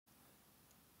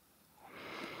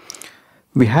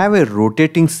We have a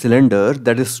rotating cylinder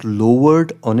that is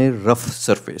lowered on a rough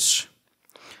surface.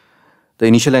 The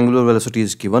initial angular velocity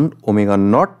is given omega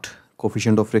naught,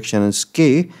 coefficient of friction is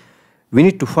k. We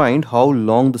need to find how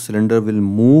long the cylinder will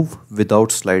move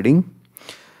without sliding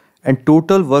and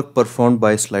total work performed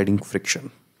by sliding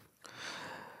friction.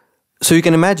 So you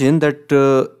can imagine that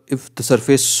if the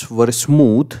surface were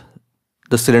smooth,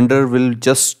 the cylinder will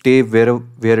just stay where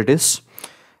it is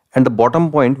and the bottom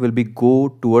point will be go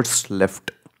towards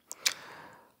left.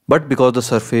 But because the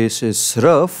surface is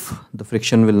rough, the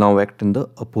friction will now act in the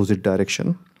opposite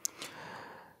direction.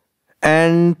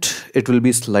 And it will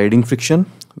be sliding friction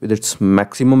with its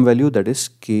maximum value, that is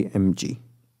kmg.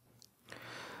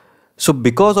 So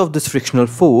because of this frictional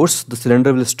force, the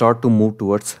cylinder will start to move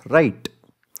towards right.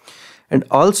 And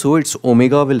also its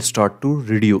omega will start to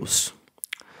reduce.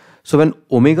 So when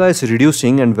omega is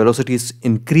reducing and velocity is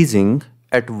increasing,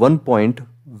 at one point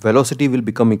velocity will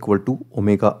become equal to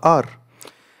omega r.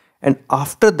 And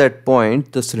after that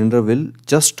point, the cylinder will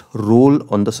just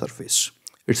roll on the surface.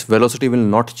 Its velocity will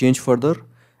not change further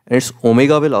and its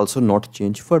omega will also not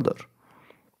change further.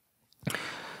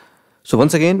 So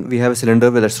once again, we have a cylinder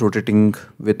that's rotating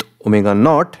with omega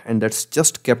naught and that's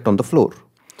just kept on the floor.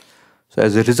 So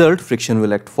as a result, friction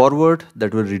will act forward,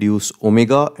 that will reduce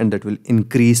omega and that will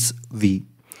increase V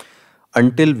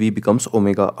until V becomes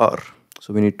omega R.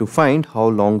 So we need to find how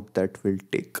long that will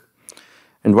take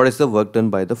and what is the work done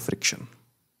by the friction.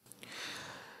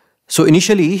 So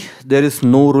initially there is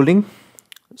no rolling.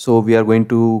 So we are going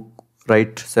to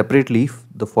write separately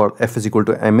the for F is equal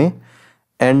to ma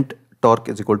and torque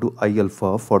is equal to I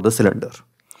alpha for the cylinder.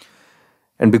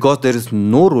 And because there is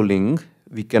no rolling,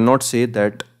 we cannot say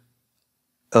that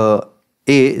A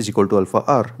is equal to alpha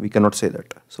r. We cannot say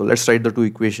that. So let's write the two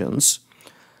equations.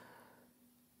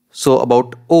 So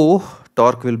about O,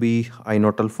 torque will be I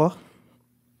naught alpha.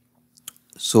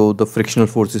 So the frictional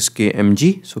force is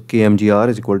kmg. So kmgr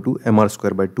is equal to mr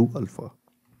square by 2 alpha,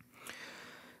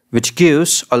 which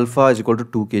gives alpha is equal to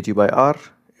 2 kg by r.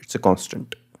 It's a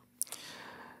constant.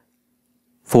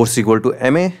 Force is equal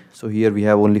to ma. So here we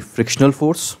have only frictional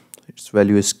force. Its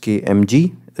value is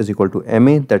kmg is equal to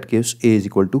ma. That gives A is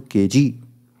equal to kg.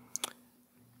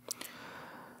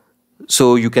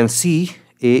 So you can see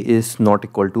A is not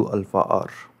equal to alpha r.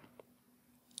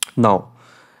 Now,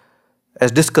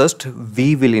 as discussed,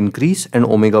 V will increase and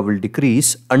omega will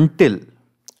decrease until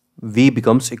V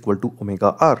becomes equal to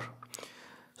omega r.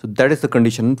 So that is the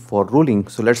condition for rolling.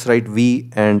 So let's write V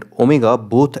and omega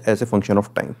both as a function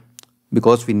of time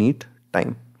because we need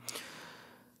time.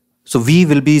 So V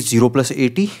will be 0 plus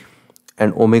 80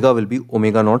 and omega will be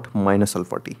omega naught minus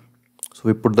alpha t. So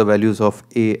we put the values of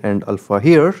A and alpha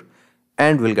here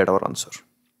and we'll get our answer.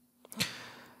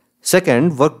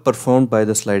 Second, work performed by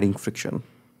the sliding friction.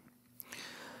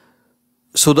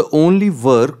 So the only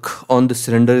work on the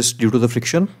cylinder is due to the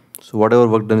friction. So whatever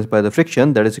work done is by the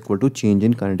friction, that is equal to change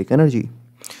in kinetic energy.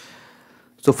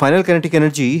 So final kinetic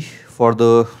energy for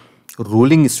the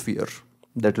rolling sphere,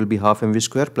 that will be half mv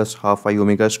square plus half I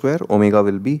omega square. Omega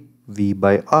will be V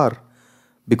by R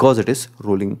because it is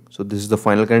rolling. So this is the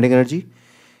final kinetic energy.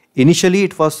 Initially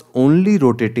it was only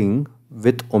rotating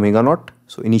with omega naught.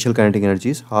 So initial kinetic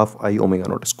energy is half I omega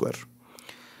naught square.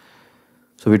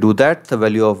 So we do that, the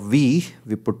value of V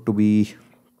we put to be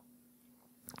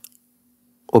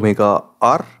omega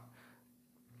R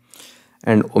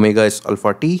and omega is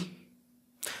alpha t.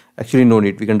 Actually no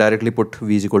need, we can directly put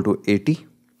V is equal to AT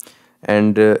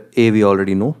and A we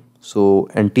already know. So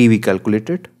and T we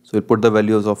calculated. So we'll put the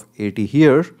values of AT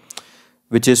here,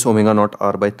 which is omega naught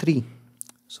R by 3.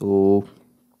 So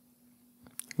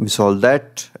we solve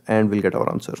that and we'll get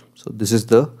our answer. So this is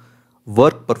the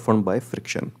work performed by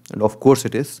friction and of course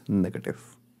it is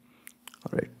negative.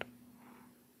 All right.